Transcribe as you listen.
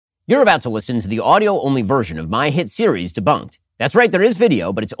You're about to listen to the audio-only version of my hit series, Debunked. That's right, there is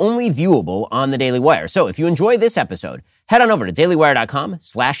video, but it's only viewable on the Daily Wire. So if you enjoy this episode, head on over to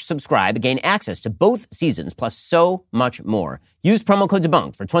dailywire.com/subscribe to gain access to both seasons, plus so much more. Use promo code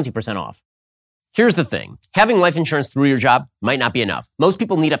Debunked for 20% off. Here's the thing. Having life insurance through your job might not be enough. Most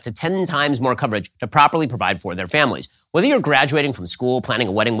people need up to 10 times more coverage to properly provide for their families. Whether you're graduating from school, planning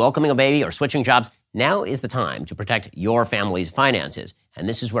a wedding, welcoming a baby, or switching jobs, now is the time to protect your family's finances. And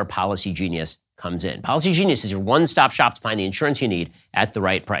this is where Policy Genius comes in. Policy Genius is your one-stop shop to find the insurance you need at the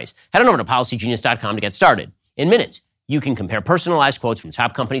right price. Head on over to policygenius.com to get started. In minutes, you can compare personalized quotes from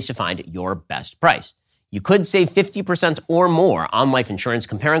top companies to find your best price. You could save 50% or more on life insurance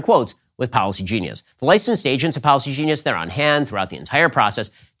comparing quotes with Policy Genius. The licensed agents at Policy Genius, they're on hand throughout the entire process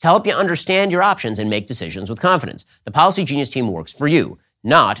to help you understand your options and make decisions with confidence. The Policy Genius team works for you,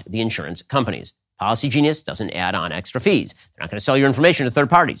 not the insurance companies. Policy Genius doesn't add on extra fees. They're not going to sell your information to third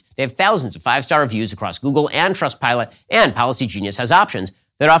parties. They have thousands of 5-star reviews across Google and Trustpilot, and Policy Genius has options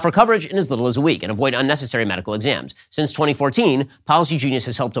that offer coverage in as little as a week and avoid unnecessary medical exams. Since 2014, Policy Genius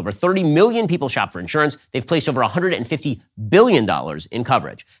has helped over 30 million people shop for insurance. They've placed over $150 billion in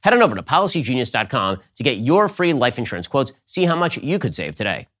coverage. Head on over to policygenius.com to get your free life insurance quotes. See how much you could save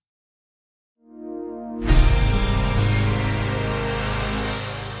today.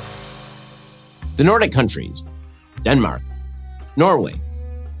 The Nordic countries, Denmark, Norway,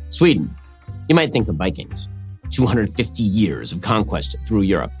 Sweden. You might think of Vikings, 250 years of conquest through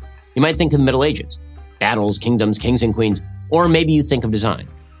Europe. You might think of the Middle Ages, battles, kingdoms, kings and queens, or maybe you think of design,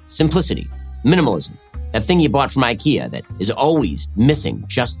 simplicity, minimalism, that thing you bought from IKEA that is always missing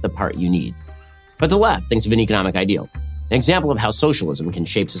just the part you need. But the left thinks of an economic ideal, an example of how socialism can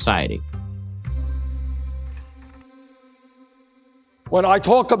shape society. When I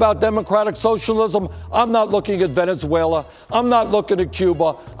talk about democratic socialism, I'm not looking at Venezuela. I'm not looking at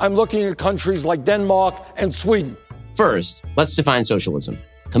Cuba. I'm looking at countries like Denmark and Sweden. First, let's define socialism: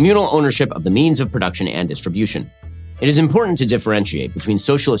 communal ownership of the means of production and distribution. It is important to differentiate between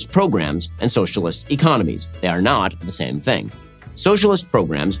socialist programs and socialist economies. They are not the same thing. Socialist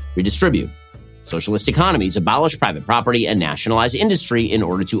programs redistribute. Socialist economies abolish private property and nationalize industry in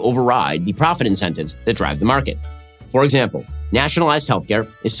order to override the profit incentives that drive the market. For example, nationalized healthcare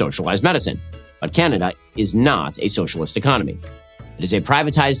is socialized medicine, but Canada is not a socialist economy. It is a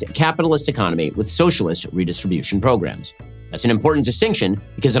privatized capitalist economy with socialist redistribution programs. That's an important distinction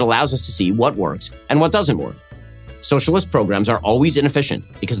because it allows us to see what works and what doesn't work. Socialist programs are always inefficient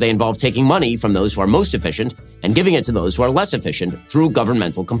because they involve taking money from those who are most efficient and giving it to those who are less efficient through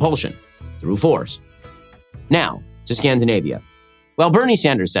governmental compulsion, through force. Now, to Scandinavia. Well, Bernie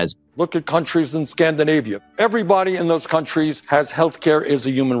Sanders says, look at countries in Scandinavia. Everybody in those countries has health care as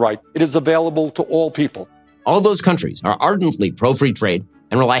a human right. It is available to all people. All those countries are ardently pro-free trade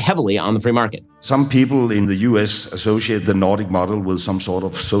and rely heavily on the free market. Some people in the US associate the Nordic model with some sort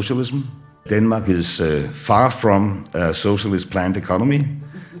of socialism. Denmark is far from a socialist planned economy.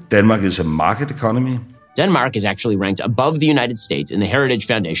 Denmark is a market economy. Denmark is actually ranked above the United States in the Heritage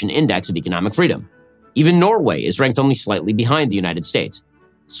Foundation Index of Economic Freedom. Even Norway is ranked only slightly behind the United States.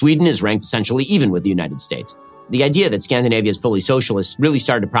 Sweden is ranked essentially even with the United States. The idea that Scandinavia is fully socialist really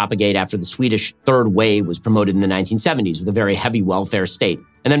started to propagate after the Swedish third wave was promoted in the 1970s with a very heavy welfare state.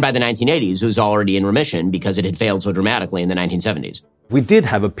 And then by the 1980s, it was already in remission because it had failed so dramatically in the 1970s. We did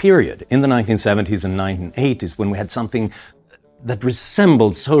have a period in the 1970s and 1980s when we had something that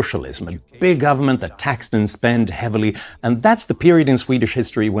resembled socialism, a big government that taxed and spent heavily. And that's the period in Swedish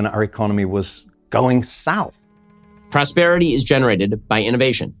history when our economy was going south. Prosperity is generated by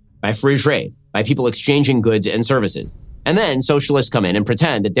innovation, by free trade, by people exchanging goods and services. And then socialists come in and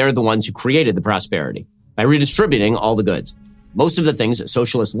pretend that they're the ones who created the prosperity by redistributing all the goods. Most of the things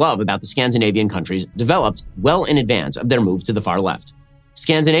socialists love about the Scandinavian countries developed well in advance of their move to the far left.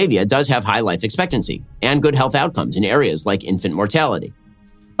 Scandinavia does have high life expectancy and good health outcomes in areas like infant mortality.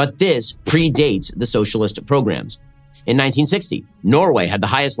 But this predates the socialist programs. In 1960, Norway had the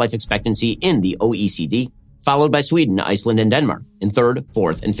highest life expectancy in the OECD, followed by Sweden, Iceland, and Denmark in third,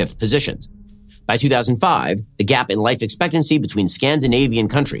 fourth, and fifth positions. By 2005, the gap in life expectancy between Scandinavian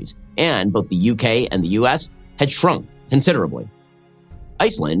countries and both the UK and the US had shrunk considerably.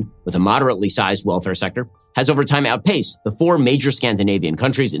 Iceland, with a moderately sized welfare sector, has over time outpaced the 4 major Scandinavian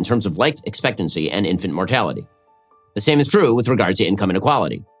countries in terms of life expectancy and infant mortality. The same is true with regard to income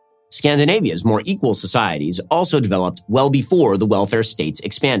inequality. Scandinavia's more equal societies also developed well before the welfare states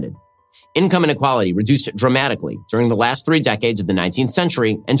expanded. Income inequality reduced dramatically during the last 3 decades of the 19th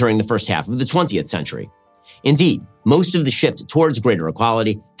century and during the first half of the 20th century. Indeed, most of the shift towards greater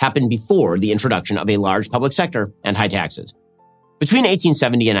equality happened before the introduction of a large public sector and high taxes. Between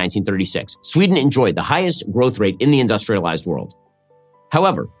 1870 and 1936, Sweden enjoyed the highest growth rate in the industrialized world.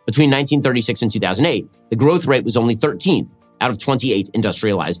 However, between 1936 and 2008, the growth rate was only 13th out of 28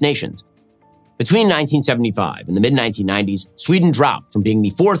 industrialized nations. Between 1975 and the mid-1990s, Sweden dropped from being the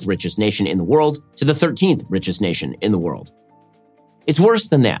 4th richest nation in the world to the 13th richest nation in the world. It's worse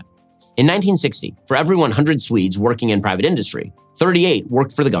than that. In 1960, for every 100 Swedes working in private industry, 38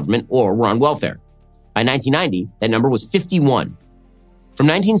 worked for the government or were on welfare. By 1990, that number was 51. From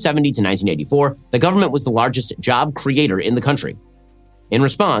 1970 to 1984, the government was the largest job creator in the country. In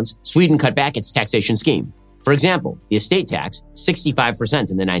response, Sweden cut back its taxation scheme. For example, the estate tax, 65%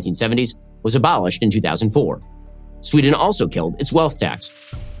 in the 1970s, was abolished in 2004. Sweden also killed its wealth tax.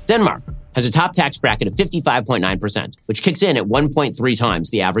 Denmark has a top tax bracket of 55.9%, which kicks in at 1.3 times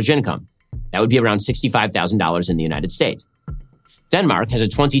the average income. That would be around $65,000 in the United States. Denmark has a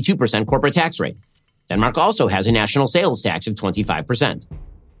 22% corporate tax rate. Denmark also has a national sales tax of 25%.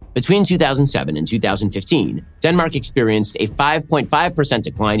 Between 2007 and 2015, Denmark experienced a 5.5%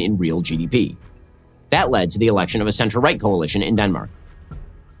 decline in real GDP. That led to the election of a center-right coalition in Denmark.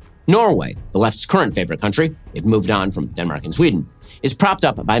 Norway, the left's current favorite country, they've moved on from Denmark and Sweden, is propped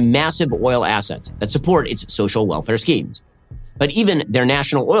up by massive oil assets that support its social welfare schemes. But even their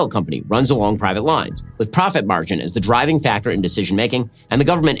national oil company runs along private lines, with profit margin as the driving factor in decision-making and the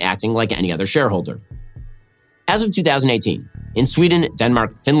government acting like any other shareholder. As of 2018, in Sweden,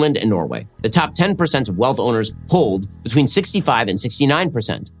 Denmark, Finland, and Norway, the top 10% of wealth owners hold between 65 and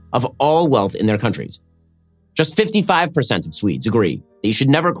 69% of all wealth in their countries. Just 55% of Swedes agree that you should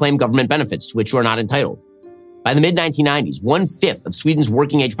never claim government benefits to which you are not entitled. By the mid-1990s, 1/5 of Sweden's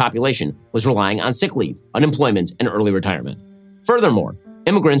working-age population was relying on sick leave, unemployment, and early retirement. Furthermore,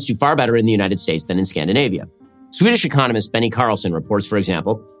 immigrants do far better in the United States than in Scandinavia. Swedish economist Benny Carlson reports, for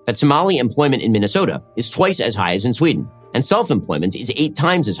example, that Somali employment in Minnesota is twice as high as in Sweden, and self-employment is 8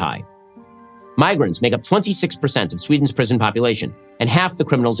 times as high. Migrants make up 26% of Sweden's prison population, and half the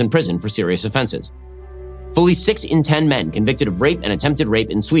criminals in prison for serious offenses. Fully 6 in 10 men convicted of rape and attempted rape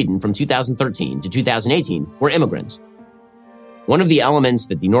in Sweden from 2013 to 2018 were immigrants. One of the elements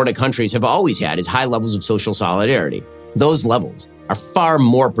that the Nordic countries have always had is high levels of social solidarity. Those levels are far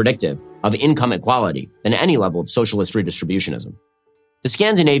more predictive of income equality than any level of socialist redistributionism. The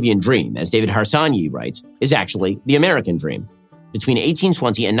Scandinavian dream, as David Harsanyi writes, is actually the American dream. Between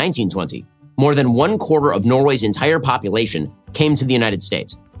 1820 and 1920, more than 1/4 of Norway's entire population came to the United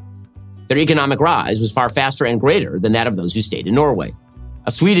States. Their economic rise was far faster and greater than that of those who stayed in Norway.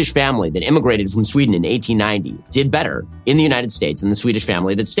 A Swedish family that immigrated from Sweden in 1890 did better in the United States than the Swedish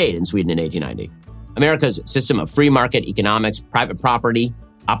family that stayed in Sweden in 1890. America's system of free market economics, private property,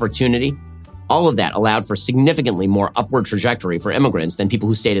 opportunity, all of that allowed for significantly more upward trajectory for immigrants than people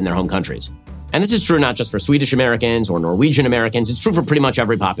who stayed in their home countries. And this is true not just for Swedish Americans or Norwegian Americans, it's true for pretty much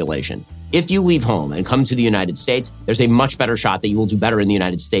every population. If you leave home and come to the United States, there's a much better shot that you will do better in the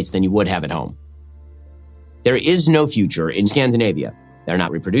United States than you would have at home. There is no future in Scandinavia. They're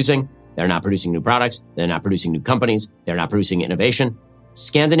not reproducing, they're not producing new products, they're not producing new companies, they're not producing innovation.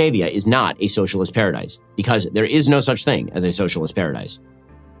 Scandinavia is not a socialist paradise because there is no such thing as a socialist paradise.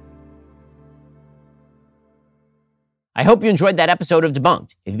 I hope you enjoyed that episode of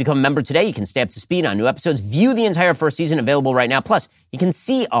Debunked. If you become a member today, you can stay up to speed on new episodes, view the entire first season available right now. Plus, you can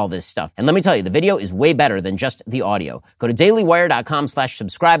see all this stuff. And let me tell you, the video is way better than just the audio. Go to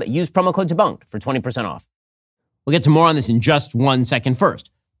dailywire.com/subscribe. Use promo code Debunked for 20% off. We'll get to more on this in just 1 second.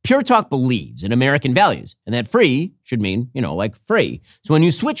 First, Pure Talk believes in American values, and that free should mean, like free. So when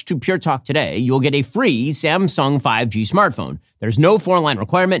you switch to Pure Talk today, you'll get a free Samsung 5G smartphone. There's no 4-line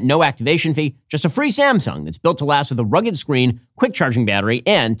requirement, no activation fee, just a free Samsung that's built to last with a rugged screen, quick charging battery,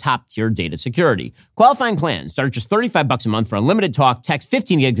 and top-tier data security. Qualifying plans start at just $35 a month for unlimited talk, text,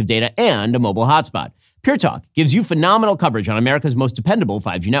 15 gigs of data, and a mobile hotspot. Pure Talk gives you phenomenal coverage on America's most dependable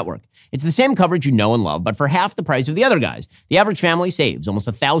 5G network. It's the same coverage you know and love, but for half the price of the other guys. The average family saves almost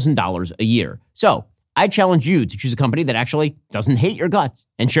 $1,000 a year. So, I challenge you to choose a company that actually doesn't hate your guts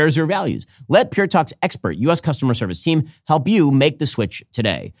and shares your values. Let Pure Talk's expert U.S. customer service team help you make the switch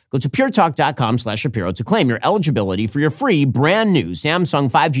today. Go to puretalk.com/Shapiro to claim your eligibility for your free brand new Samsung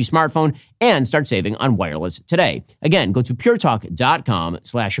 5G smartphone and start saving on wireless today. Again, go to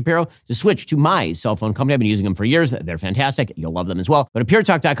puretalk.com/Shapiro to switch to my cell phone company. I've been using them for years. They're fantastic. You'll love them as well. Go to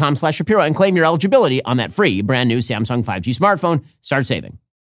puretalk.com/Shapiro and claim your eligibility on that free brand new Samsung 5G smartphone. Start saving.